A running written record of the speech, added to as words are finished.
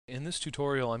In this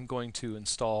tutorial I'm going to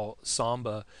install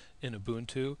Samba in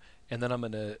Ubuntu, and then I'm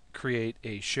going to create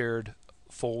a shared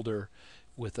folder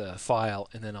with a file,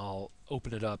 and then I'll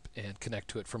open it up and connect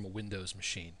to it from a Windows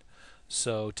machine.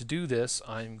 So to do this,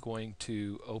 I'm going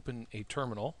to open a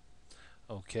terminal.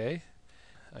 Okay,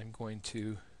 I'm going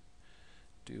to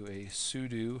do a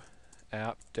sudo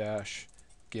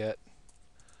apt-get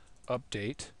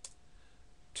update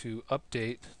to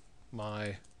update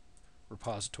my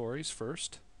repositories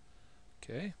first.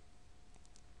 Okay.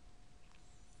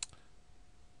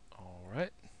 All right.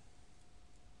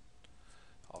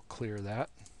 I'll clear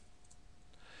that.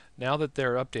 Now that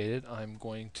they're updated, I'm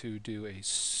going to do a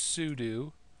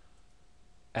sudo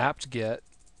apt-get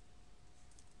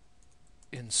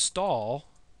install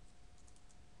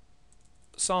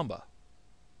Samba.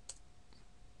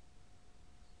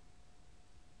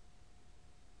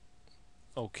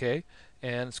 Okay,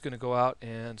 and it's going to go out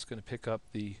and it's going to pick up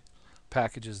the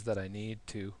packages that I need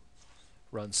to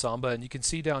run Samba. And you can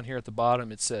see down here at the bottom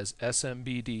it says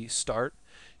smbd start.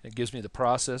 It gives me the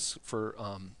process for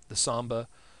the Samba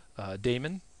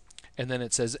daemon. And then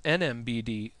it says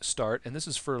nmbd start, and this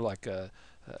is for like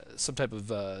some type of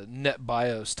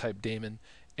NetBIOS type daemon,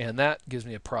 and that gives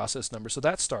me a process number. So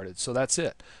that started. So that's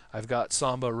it. I've got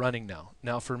Samba running now.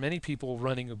 Now for many people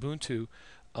running Ubuntu,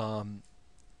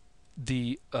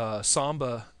 the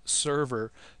Samba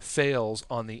server fails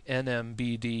on the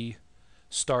nmbd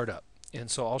startup, and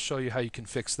so I'll show you how you can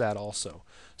fix that also.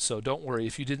 So don't worry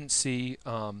if you didn't see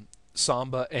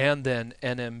Samba and then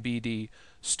nmbd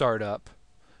startup.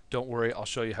 Don't worry, I'll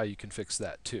show you how you can fix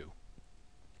that too.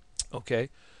 Okay,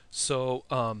 so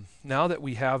now that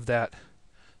we have that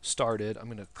started, I'm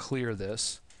going to clear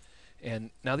this.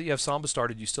 And now that you have Samba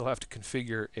started, you still have to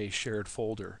configure a shared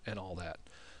folder and all that.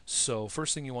 So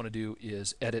first thing you want to do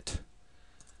is edit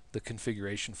the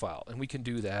configuration file, and we can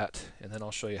do that, and then I'll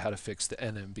show you how to fix the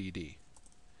nmbd.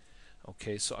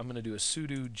 Okay, so I'm going to do a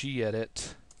sudo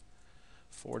gedit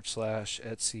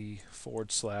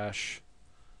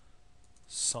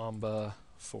 /etc/samba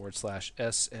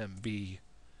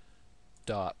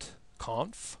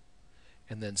 /smb.conf,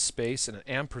 and then space and an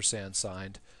ampersand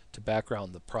sign to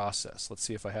background the process. Let's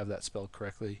see if I have that spelled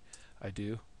correctly. I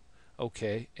do.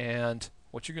 Okay, and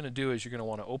what you're going to do is you're going to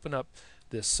want to open up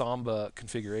this Samba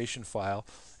configuration file,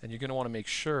 and you're going to want to make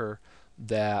sure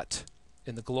that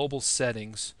in the global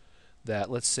settings that,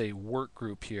 let's say, work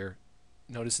group here,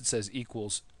 notice it says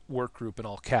equals work group in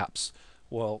all caps.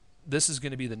 Well, this is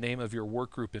going to be the name of your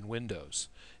work group in Windows,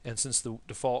 and since the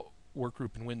default work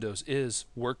group in Windows is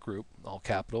work group, all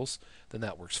capitals, then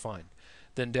that works fine.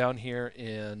 Then down here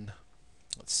in,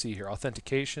 let's see here,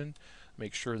 authentication,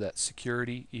 make sure that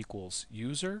security equals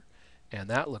user, and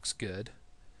that looks good.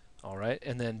 All right,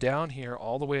 and then down here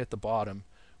all the way at the bottom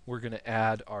we're going to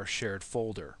add our shared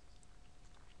folder.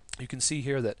 You can see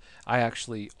here that I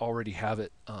actually already have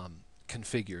it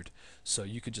configured, so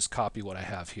you could just copy what I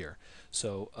have here.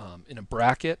 So in a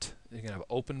bracket, you're going to have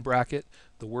open bracket,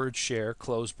 the word share,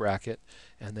 close bracket,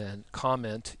 and then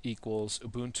comment equals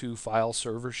Ubuntu file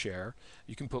server share.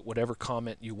 You can put whatever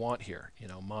comment you want here, you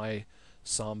know, my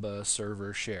Samba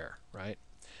server share, right?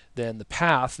 Then the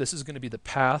path, this is going to be the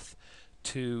path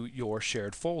to your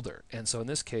shared folder, and so in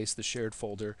this case the shared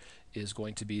folder is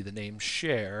going to be the name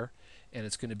share, and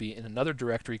it's going to be in another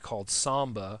directory called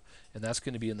Samba, and that's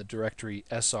going to be in the directory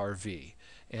srv.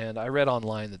 And I read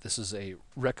online that this is a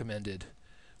recommended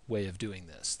way of doing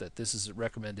this, that this is a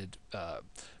recommended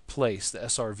place, the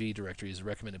srv directory is a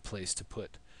recommended place to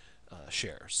put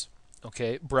shares.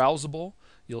 Okay, browsable,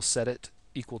 you'll set it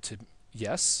equal to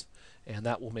yes, and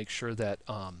that will make sure that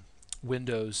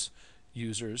Windows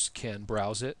users can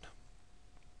browse it.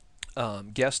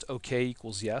 Guest OK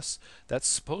equals yes. That's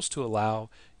supposed to allow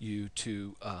you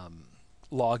to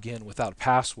log in without a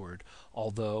password,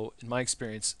 although in my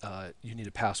experience you need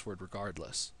a password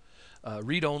regardless.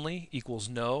 Read only equals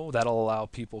no. That'll allow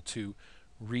people to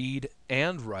read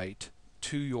and write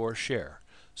to your share.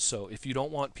 So if you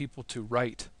don't want people to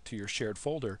write to your shared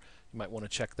folder, you might want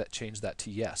to change that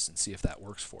to yes and see if that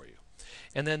works for you.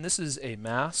 And then this is a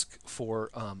mask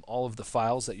for all of the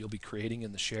files that you'll be creating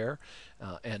in the share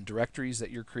and directories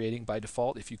that you're creating by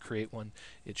default. If you create one,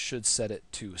 it should set it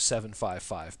to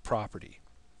 755 property.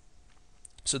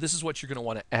 So this is what you're going to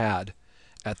want to add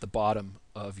at the bottom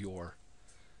of your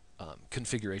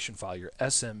configuration file, your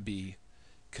SMB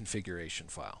configuration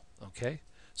file. Okay,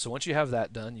 so once you have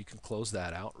that done, you can close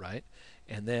that out, right?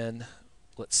 And then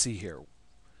let's see here.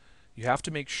 You have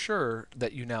to make sure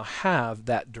that you now have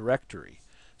that directory.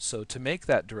 So to make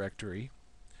that directory,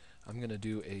 I'm going to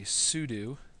do a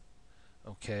sudo,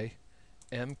 okay,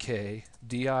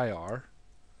 mkdir,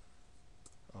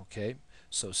 Okay,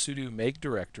 so sudo make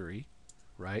directory,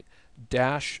 right?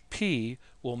 Dash P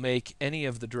will make any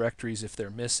of the directories if they're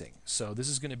missing. So this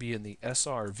is going to be in the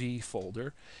SRV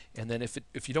folder, and then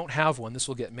if you don't have one, this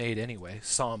will get made anyway,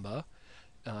 Samba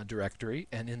directory,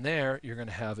 and in there you're going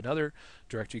to have another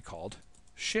directory called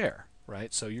share,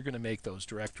 right? So you're going to make those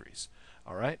directories,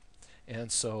 all right?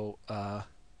 And so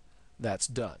that's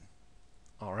done,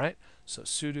 all right? So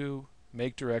sudo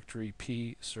make directory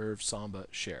P serve Samba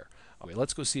share. Okay,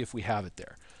 let's go see if we have it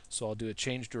there. So I'll do a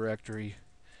change directory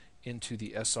into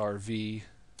the SRV,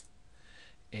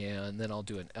 and then I'll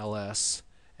do an ls,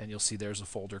 and you'll see there's a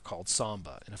folder called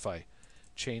Samba. And if I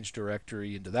change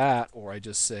directory into that, or I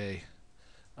just say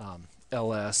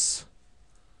ls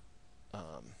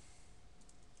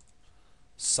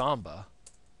Samba,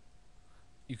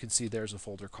 you can see there's a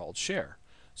folder called share.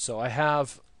 So I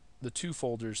have the two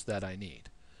folders that I need.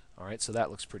 All right, so that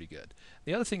looks pretty good.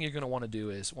 The other thing you're going to want to do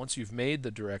is, once you've made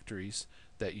the directories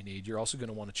that you need, you're also going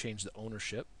to want to change the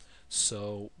ownership.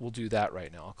 So we'll do that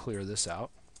right now. I'll clear this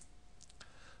out.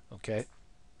 Okay,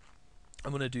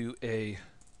 I'm going to do a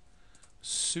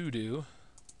sudo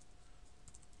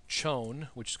chown,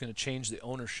 which is going to change the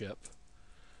ownership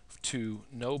to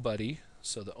nobody.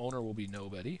 So the owner will be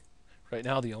nobody. Right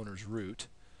now the owner's root.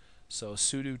 So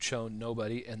sudo chown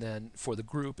nobody, and then for the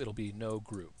group it'll be no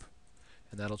group,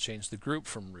 and that'll change the group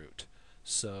from root.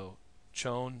 So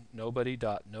chown nobody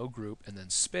dot no group, and then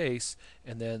space,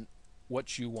 and then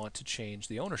what you want to change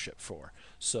the ownership for.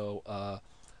 So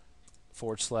 /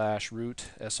 root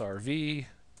srv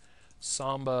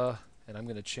samba, and I'm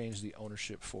going to change the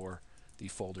ownership for the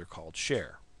folder called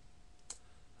share.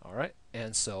 All right,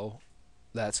 and so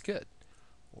that's good.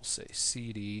 We'll say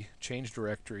cd change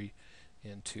directory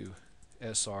into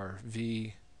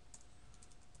srv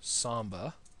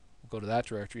samba. We'll go to that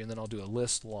directory, and then I'll do a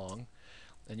list long,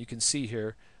 and you can see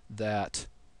here that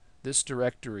this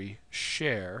directory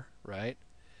share, right,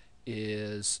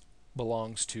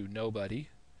 belongs to nobody,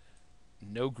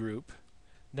 no group.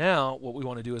 Now what we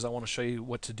want to do is I want to show you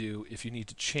what to do if you need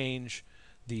to change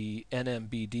the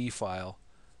nmbd file.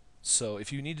 So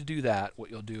if you need to do that,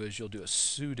 what you'll do is you'll do a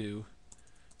sudo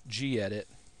gedit,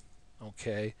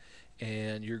 okay,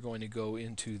 and you're going to go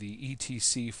into the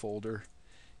etc folder,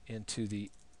 into the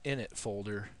init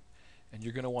folder, and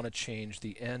you're going to want to change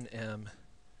the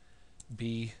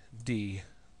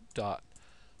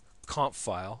nmbd.conf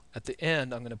file. At the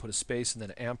end, I'm going to put a space and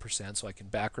then an ampersand so I can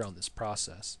background this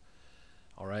process.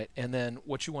 All right, and then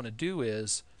what you want to do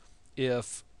is,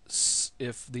 if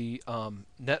the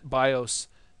NetBIOS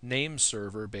name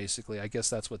server, basically, I guess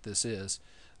that's what this is.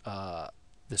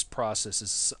 This process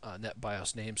is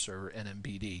NetBIOS name server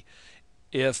nmbd.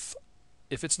 If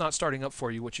it's not starting up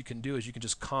for you, what you can do is you can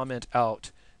just comment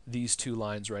out these two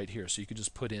lines right here. So you can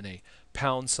just put in a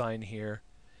 £sign here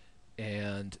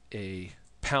and a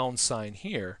 £sign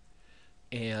here,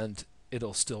 and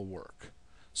it'll still work.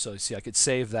 So you see, I could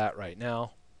save that right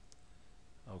now.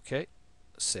 Okay,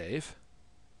 save.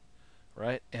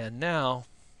 Right, and now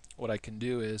what I can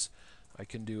do is I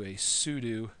can do a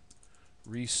sudo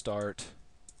restart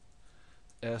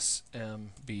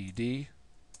smbd.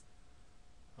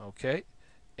 Okay,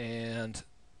 and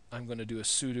I'm going to do a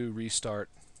sudo restart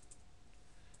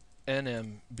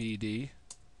nmbd.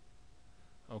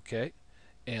 Okay,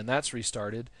 and that's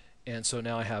restarted, and so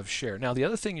now I have share. Now the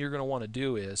other thing you're going to want to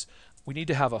do is we need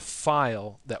to have a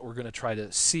file that we're going to try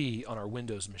to see on our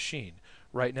Windows machine.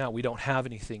 Right now we don't have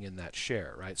anything in that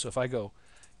share, right? So if I go,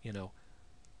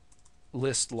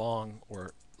 list long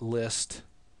or list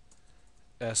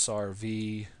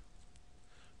srv,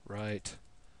 right,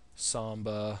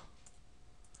 Samba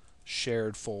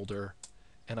shared folder,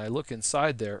 and I look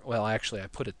inside there, well, actually I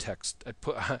put a text,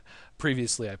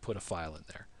 previously I put a file in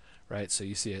there, right? So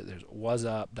you see it, there's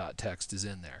whatsup.txt is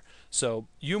in there. So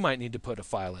you might need to put a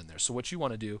file in there. So what you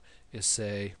want to do is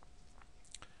say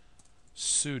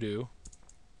sudo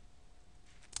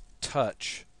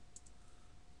touch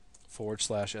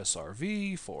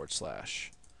 /srv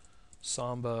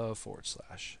 /samba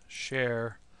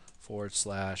 /share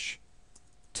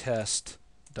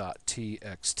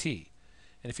 /test.txt.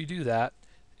 And if you do that,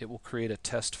 it will create a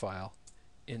test file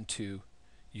into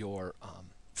your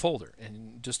folder.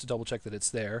 And just to double check that it's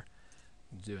there,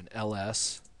 do an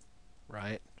ls,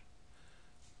 right,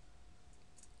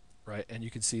 and you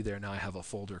can see there now I have a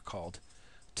folder called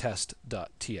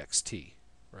test.txt,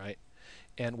 right?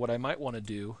 And what I might want to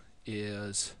do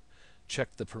is check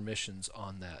the permissions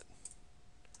on that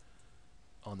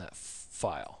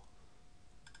file.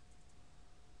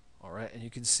 All right, and you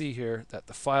can see here that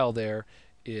the file there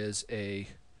is a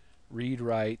read,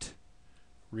 write,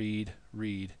 read,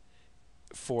 read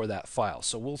for that file.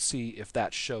 So we'll see if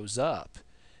that shows up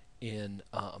in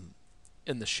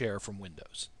the share from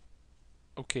Windows.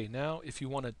 Okay, now if you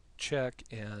want to check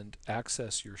and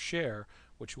access your share,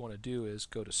 what you want to do is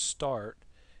go to Start,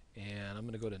 and I'm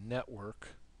going to go to Network,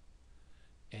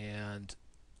 and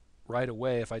right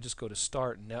away if I just go to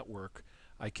Start Network,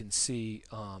 I can see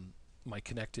my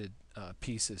connected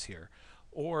pieces here.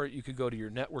 Or you could go to your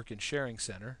Network and Sharing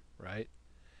Center, right?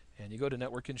 And you go to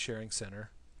Network and Sharing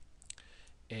Center,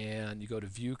 and you go to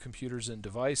View Computers and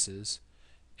Devices,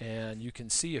 and you can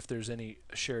see if there's any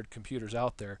shared computers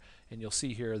out there, and you'll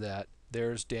see here that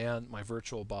there's Dan, my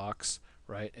virtual box,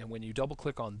 right? And when you double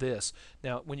click on this,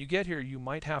 now when you get here you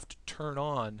might have to turn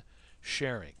on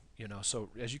sharing, so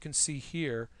as you can see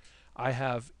here I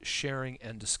have sharing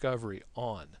and discovery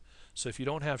on. So if you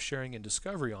don't have sharing and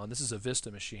discovery on, this is a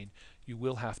Vista machine, you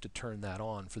will have to turn that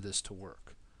on for this to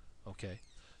work. Okay,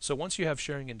 so once you have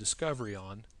sharing and discovery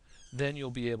on, then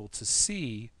you'll be able to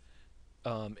see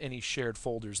any shared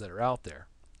folders that are out there,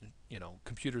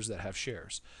 computers that have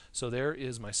shares. So there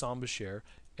is my Samba share,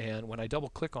 and when I double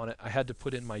click on it I had to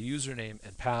put in my username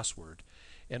and password,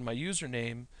 and my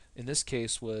username in this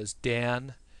case was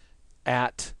Dan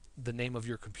at the name of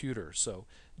your computer, so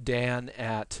Dan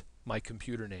at my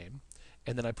computer name,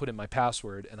 and then I put in my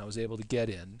password and I was able to get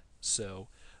in. So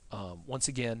once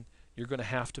again, you're going to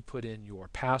have to put in your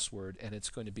password, and it's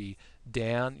going to be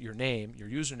Dan, your name, your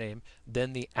username,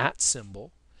 then the @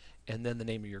 symbol, and then the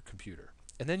name of your computer.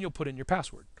 And then you'll put in your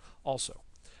password also.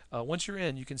 Once you're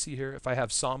in, you can see here if I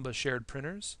have Samba shared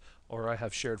printers or I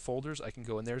have shared folders, I can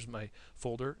go, and there's my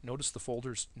folder. Notice the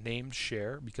folder's named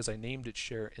share because I named it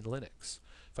share in Linux.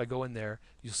 If I go in there,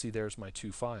 you'll see there's my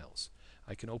 2 files.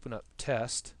 I can open up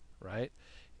test, right?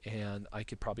 And I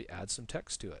could probably add some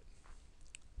text to it.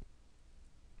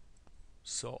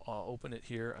 So I'll open it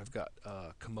here. I've got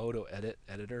Komodo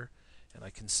editor, and I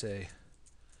can say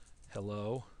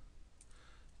hello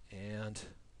and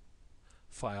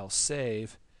file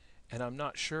save, and I'm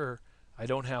not sure, I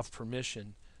don't have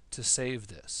permission to save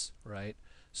this, right?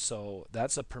 So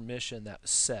that's a permission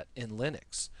that's set in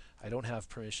Linux. I don't have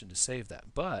permission to save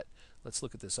that. But let's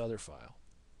look at this other file.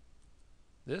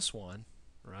 This one,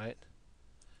 right?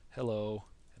 Hello,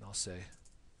 and I'll say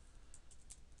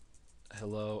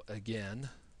hello again,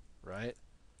 right?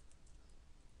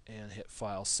 And hit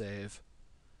file save.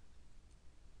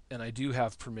 And I do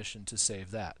have permission to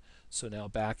save that. So now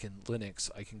back in Linux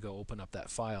I can go open up that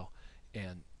file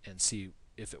and see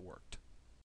if it worked.